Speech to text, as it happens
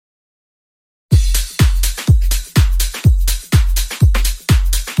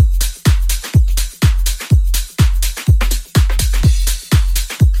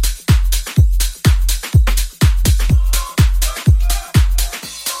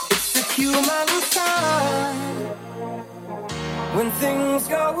human side. When things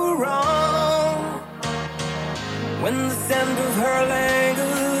go wrong, when the scent of her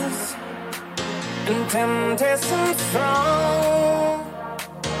lingers and temptation strong,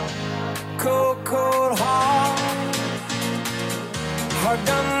 cold, cold heart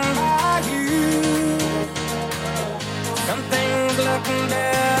done by you. Something's looking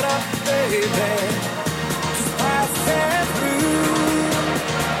better, baby. Just pass it through.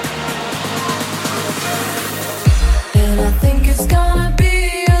 And I think it's gonna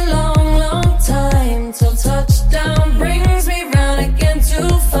be a long, long time till touchdown brings me round again to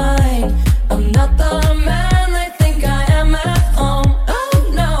find I'm not the man they think I am at home. Oh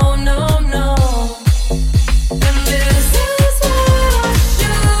no, no, no. And this is what I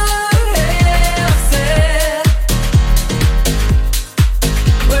should have said.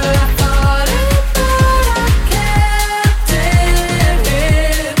 Well, I thought it, but I kept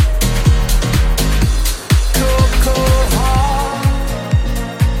it. Cold, cold heart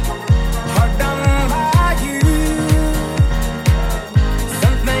done by you.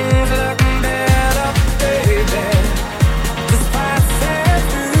 Something's looking better, baby. Just pass it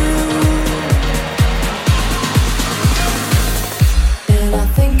through. And I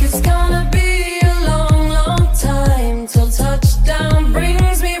think it's gonna be a long, long time till touchdown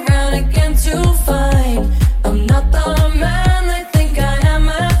brings me round again to find I'm not the man they think I am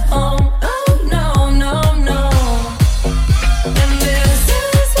at home. Oh no, no, no. And this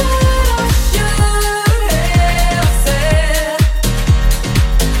is what I should have said.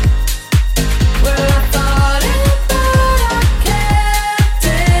 Well, I thought it, but I kept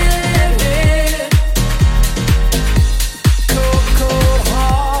it. Cold, cold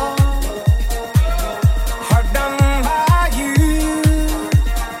heart done by you.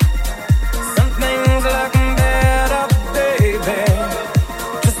 Something's looking better, baby.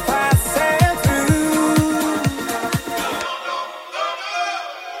 Just pass it through.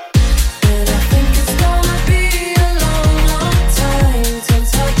 And I think it's gonna be a long, long time till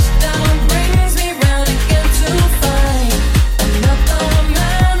touchdown brings me round again to find I'm not the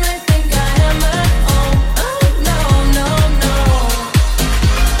man they think I am at home. Oh no, no, no.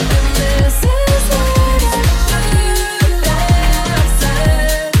 And this is what I should have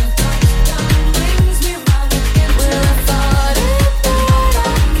said. Touchdown brings me round again. Well, I thought it, but I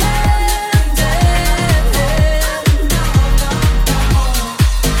kept it.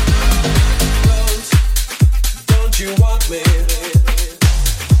 Don't you want me?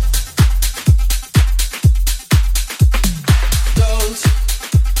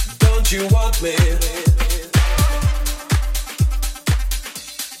 Don't you want me?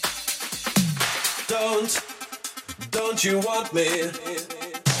 Don't you want me?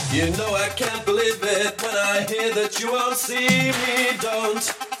 You know I can't believe it when I hear that you won't see me.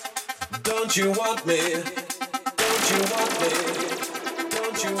 Don't you want me? Don't you want me?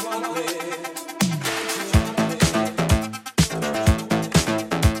 Don't you want me?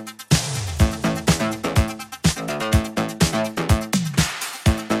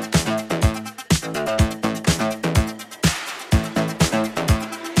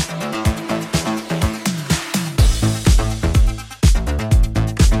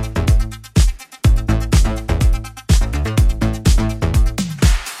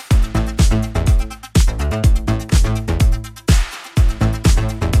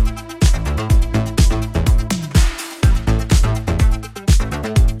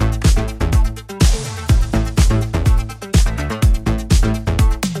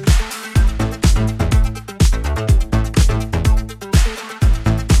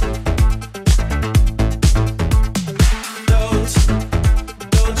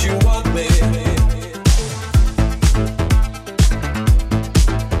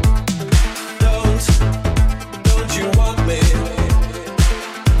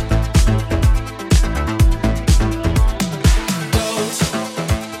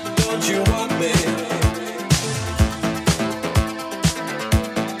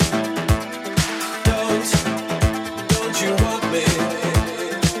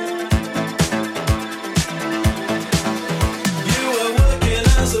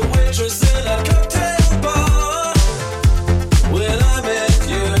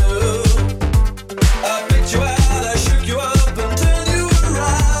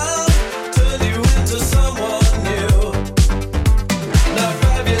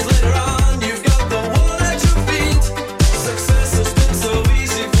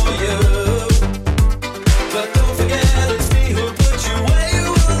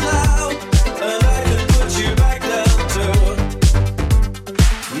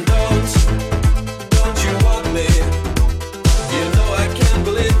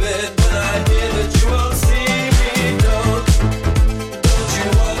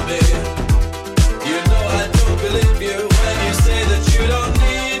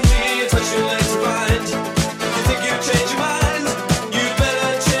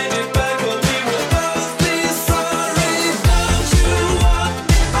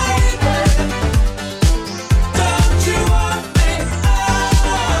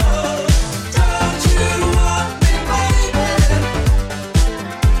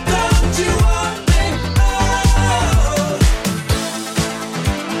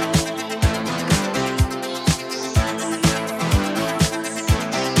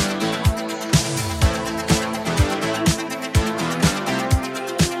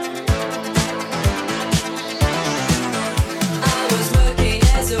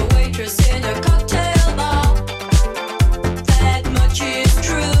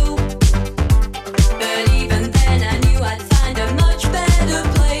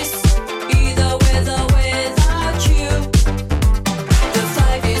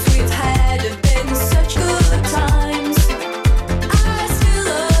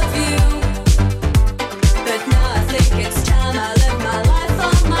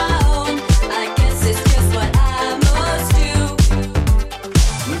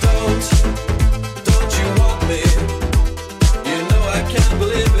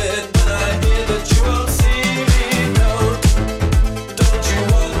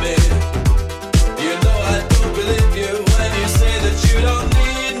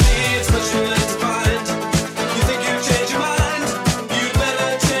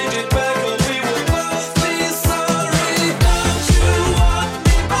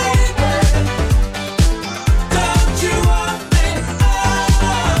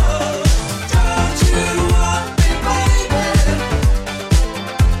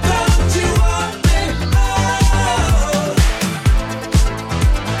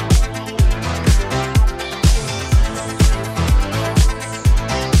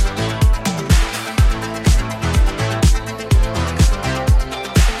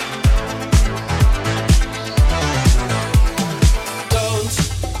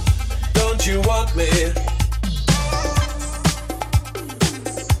 want me?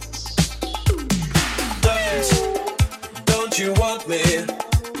 Don't you want me?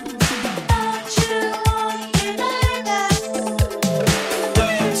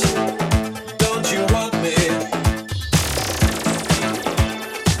 Don't you want me?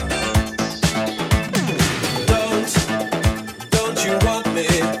 Don't you want me?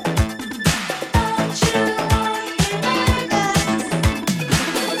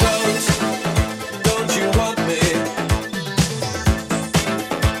 Don't you want me?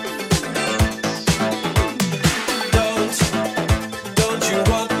 Don't you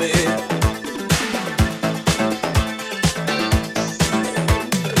want me?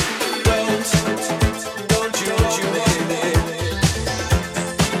 Don't you want me?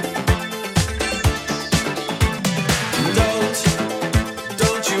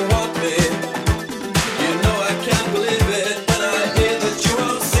 Don't you want me? You know I can't believe it when I hear that you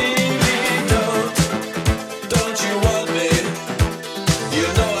won't see me. Don't you want me? You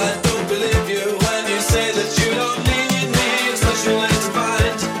know I don't believe you when you say that you don't need me. It's not too late to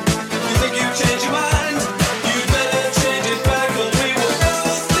find. You think you've changed your mind? You better change it back, or we will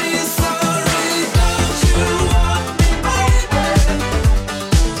both be sorry. Don't you want me, baby?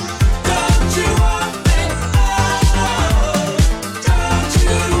 Don't you want me? Oh, don't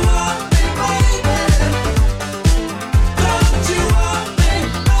you want me, baby? Don't you want me?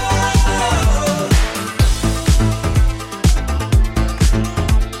 Oh.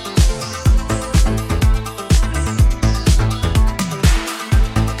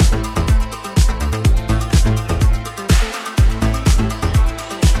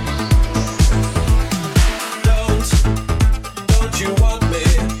 Don't you want me?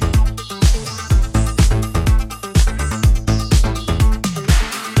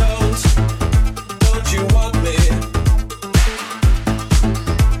 Don't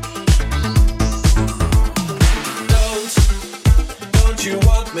you want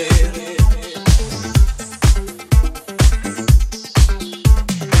me?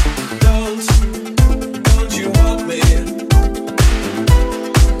 Don't you want me?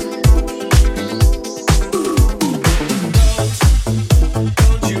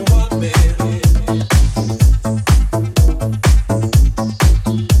 Don't you want me? Don't you want me?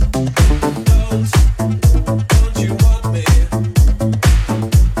 Don't you want me?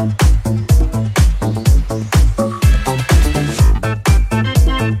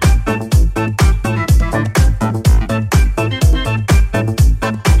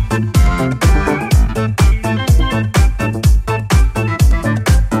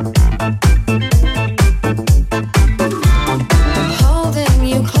 Holding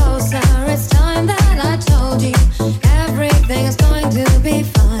you closer, it's time that I told you everything is going to be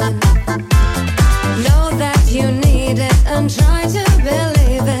fine. Know that you need it and try to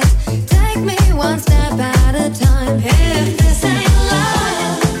believe it. Take me one step at a time. If this ain't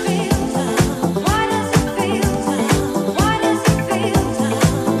love, why does it feel? Why does it feel?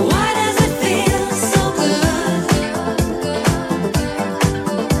 Why does it feel so good?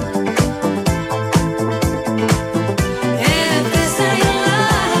 If this ain't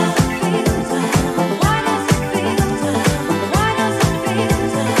love, why does it feel? Why does it feel?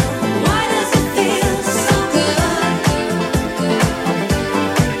 Why does it feel so good?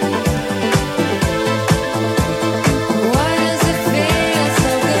 Why does it feel so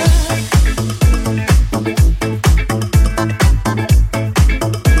good?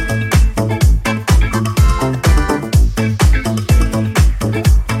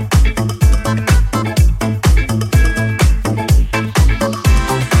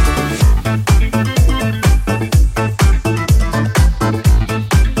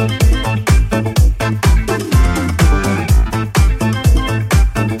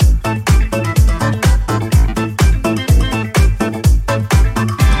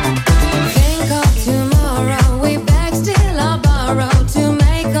 Think of tomorrow, we beg, steal or borrow to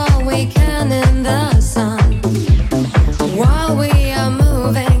make all we can in the sun. While we are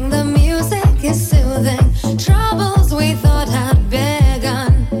moving, the music is soothing troubles we thought had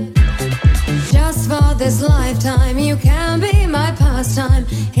begun. Just for this lifetime, you can be my pastime.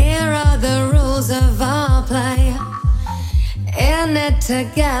 Here are the rules of our play. In it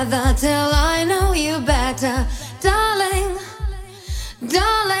together till I know you better, darling.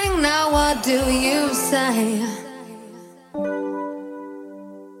 Darling, now what do you say?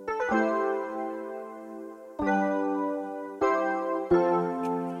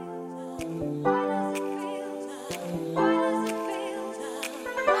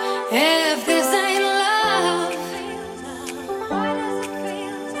 If this ain't love,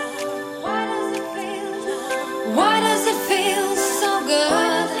 why does it feel so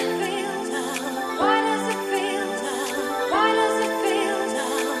good?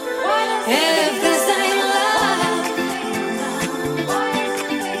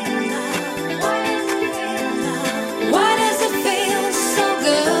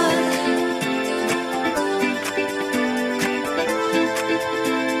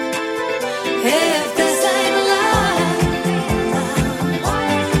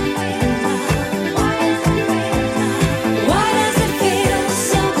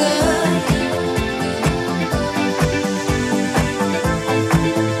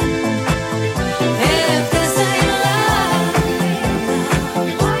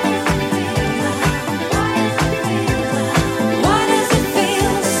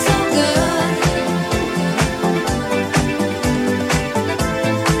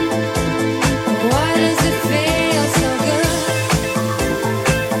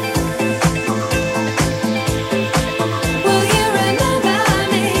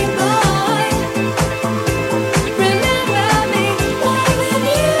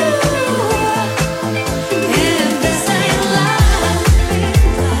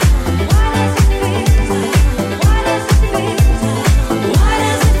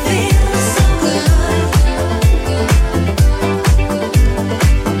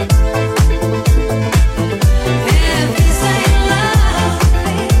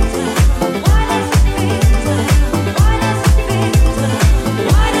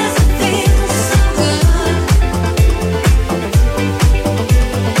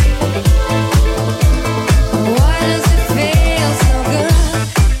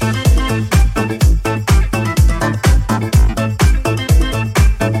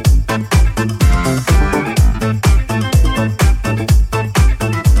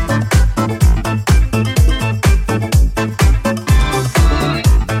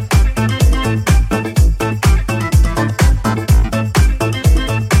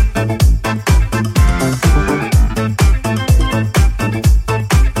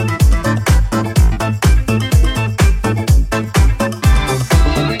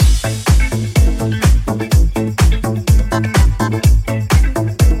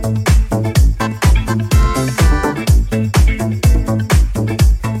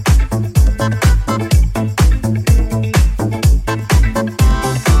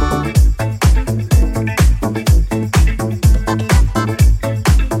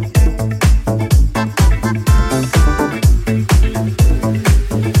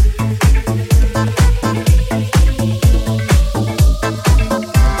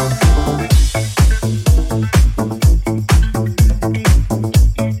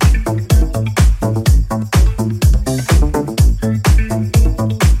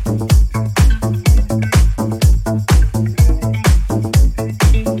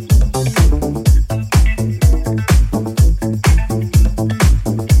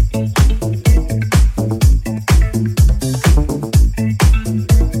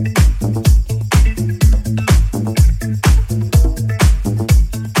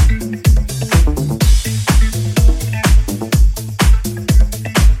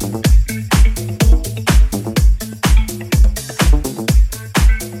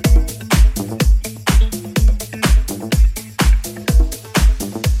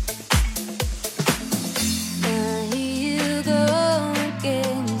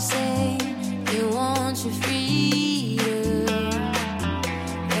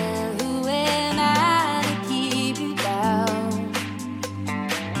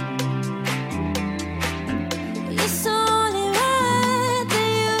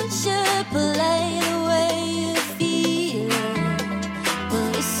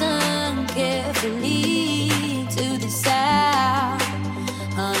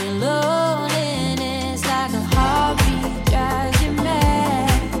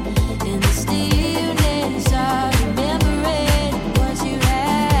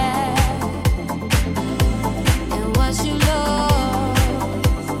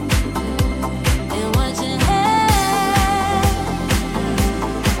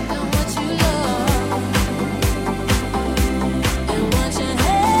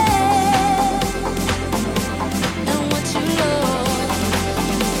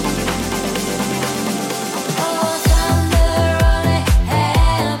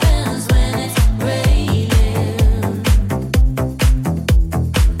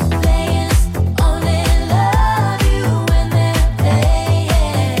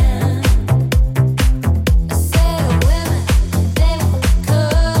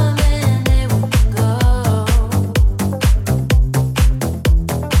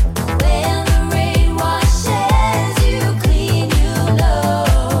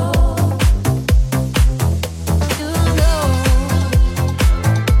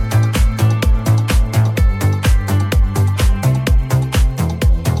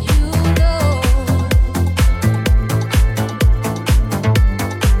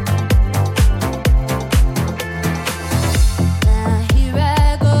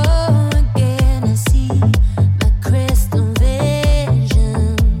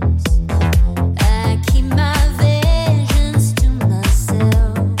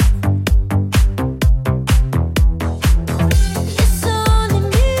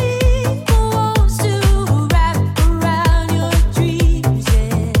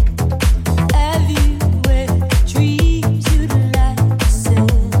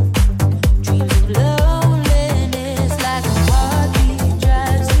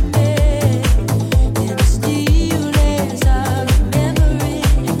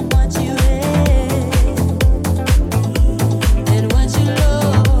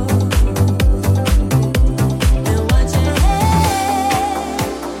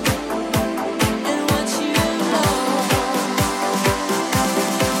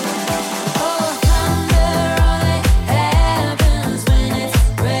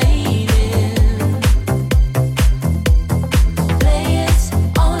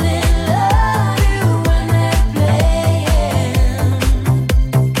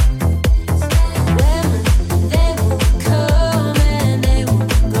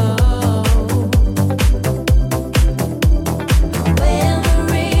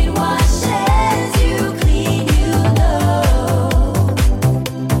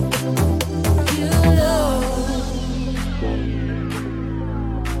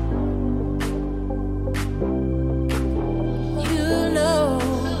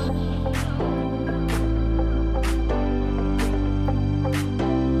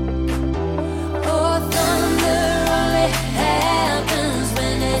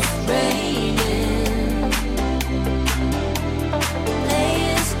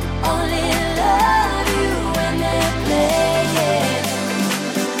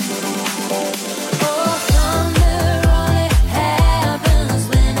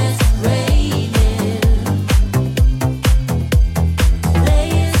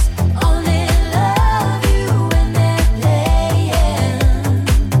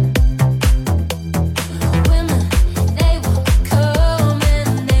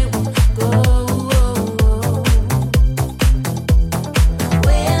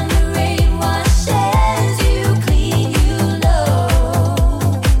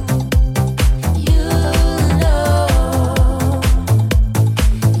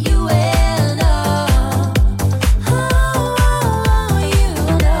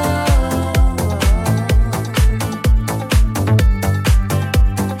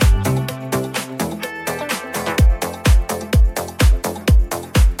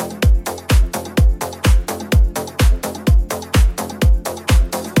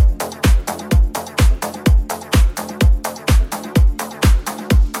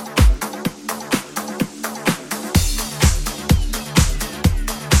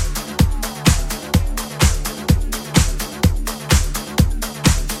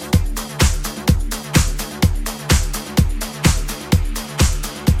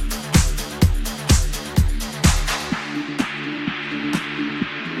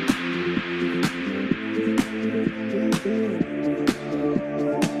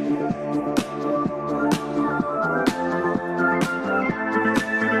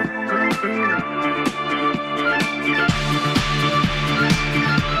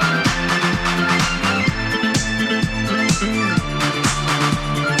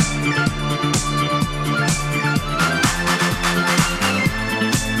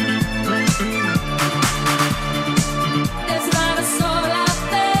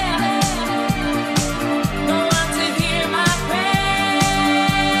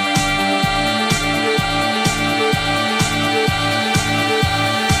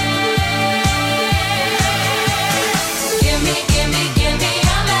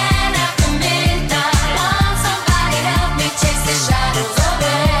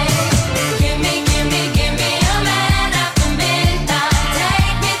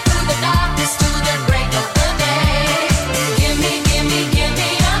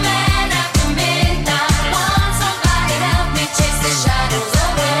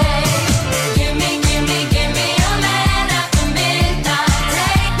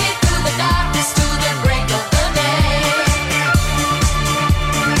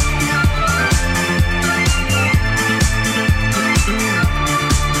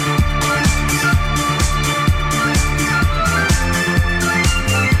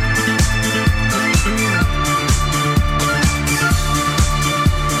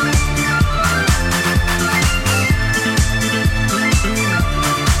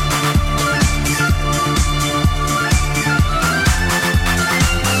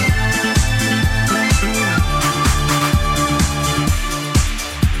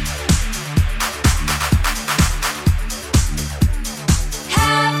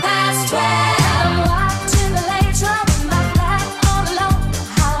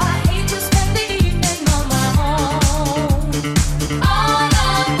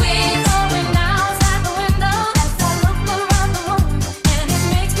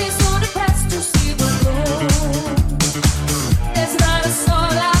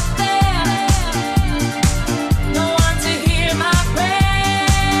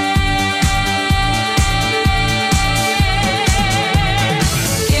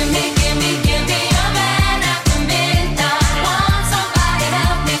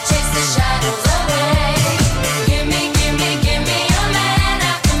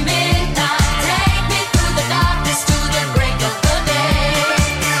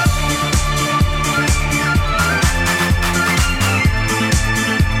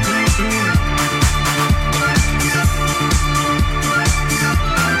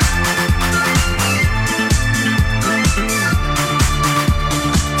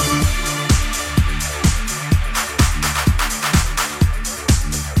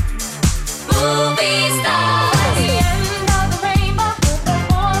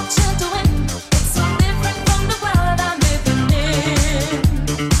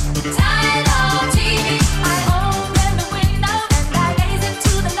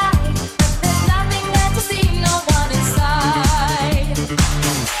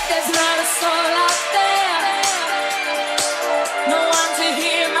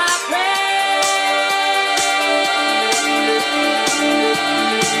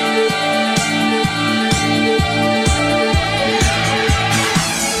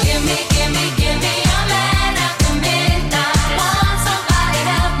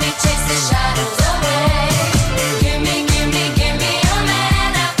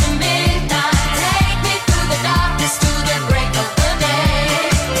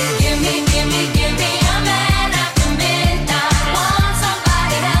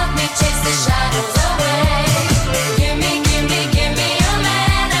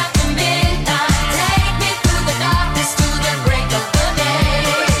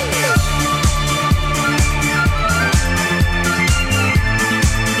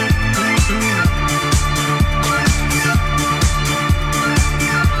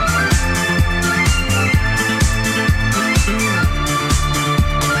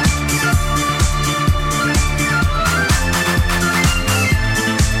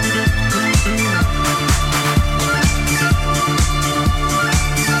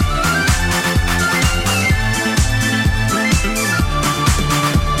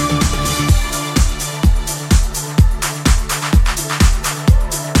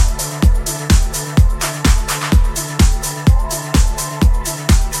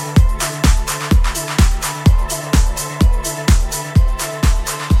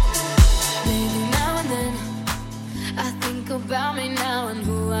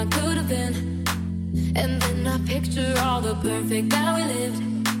 all the perfect that we lived.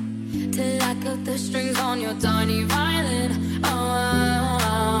 Till I cut the strings on your tiny violin.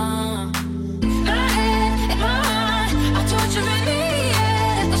 Oh, my head and my heart are torturing me.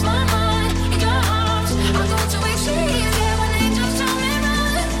 Yeah, lost my mind in your arms. I go to extremes. Yeah, when angels tell me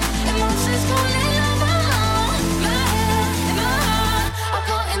run, emotions calling over. My head and my heart are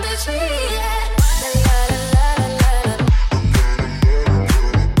caught in between. Yeah.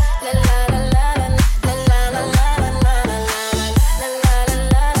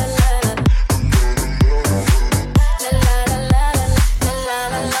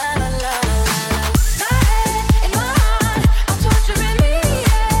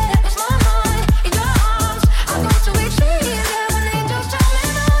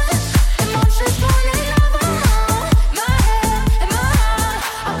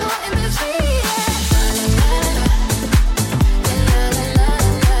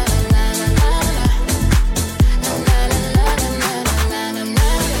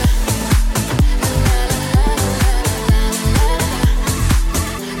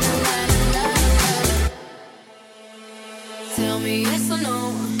 Tell me yes or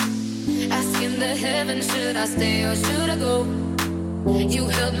no. Asking the heavens, should I stay or should I go? You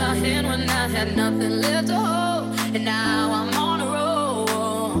held my hand when I had nothing left to hold, and now I'm on a roll.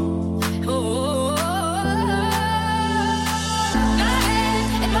 Oh, my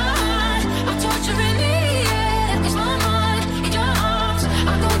head and my heart are torturing me. Yeah, it's my mind in your arms.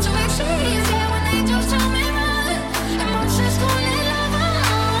 I go to extremes. Yeah, when angels tell me run, emotions calling over.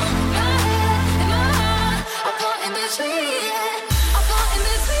 My head and my heart are caught in between.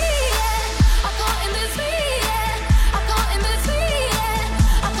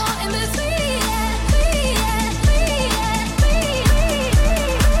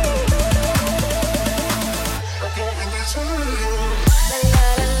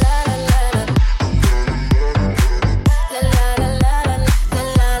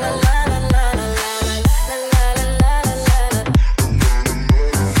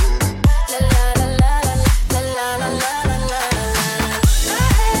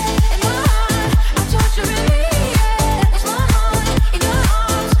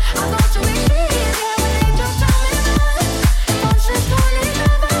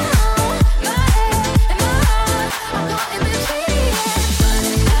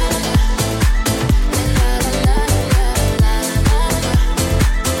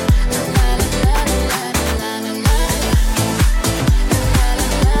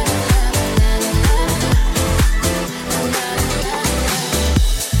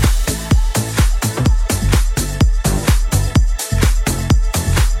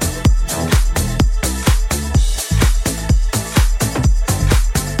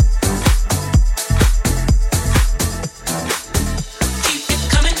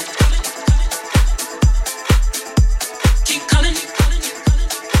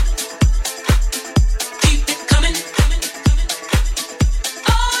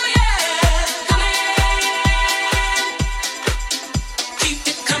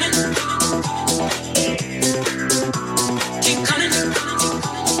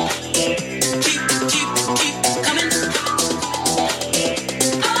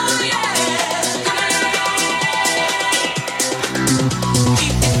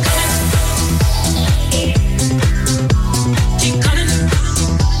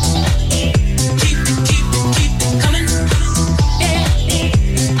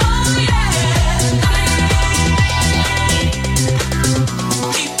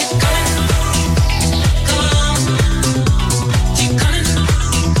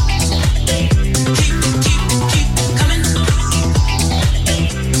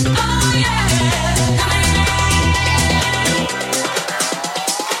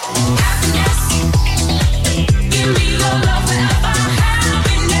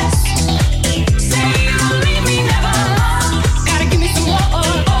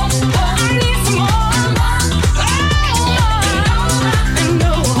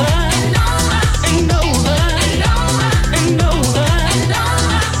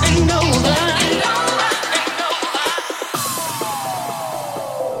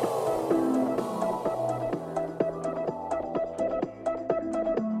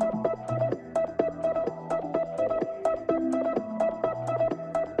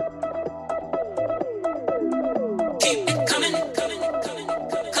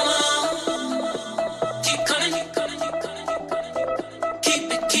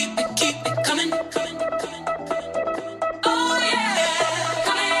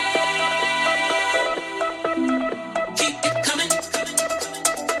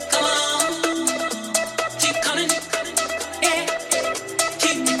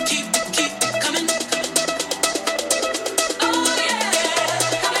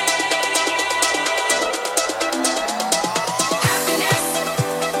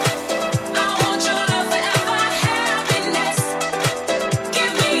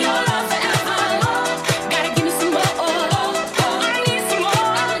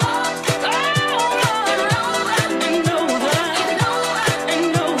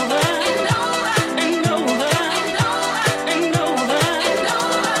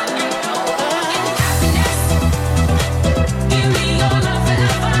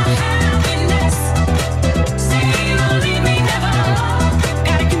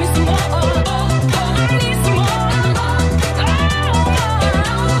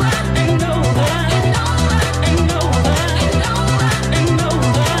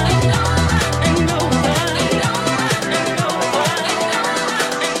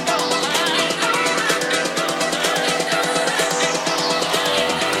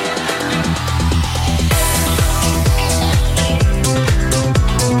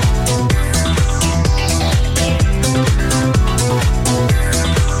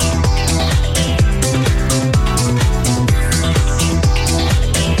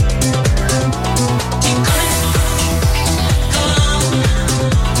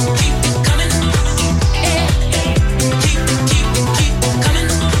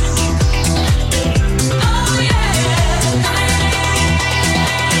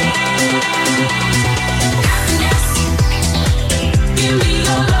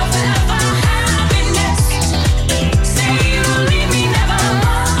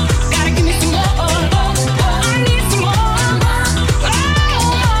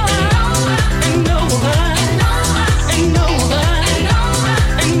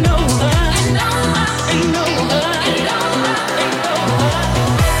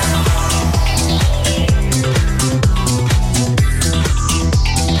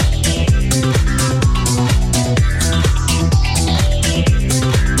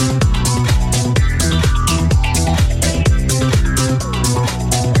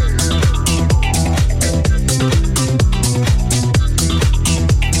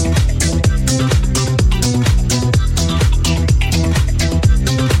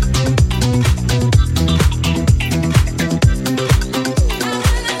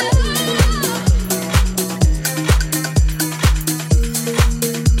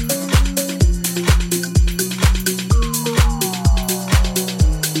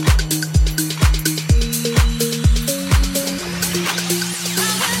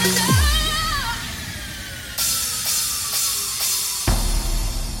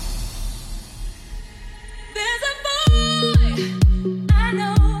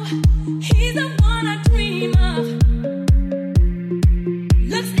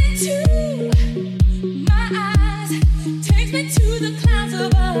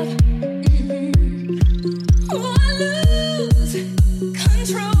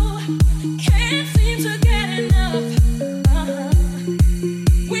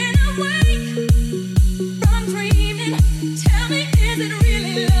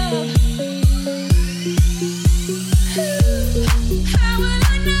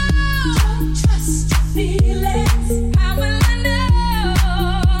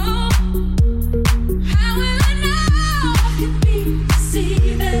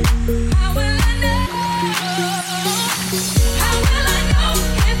 receive it. How will I know?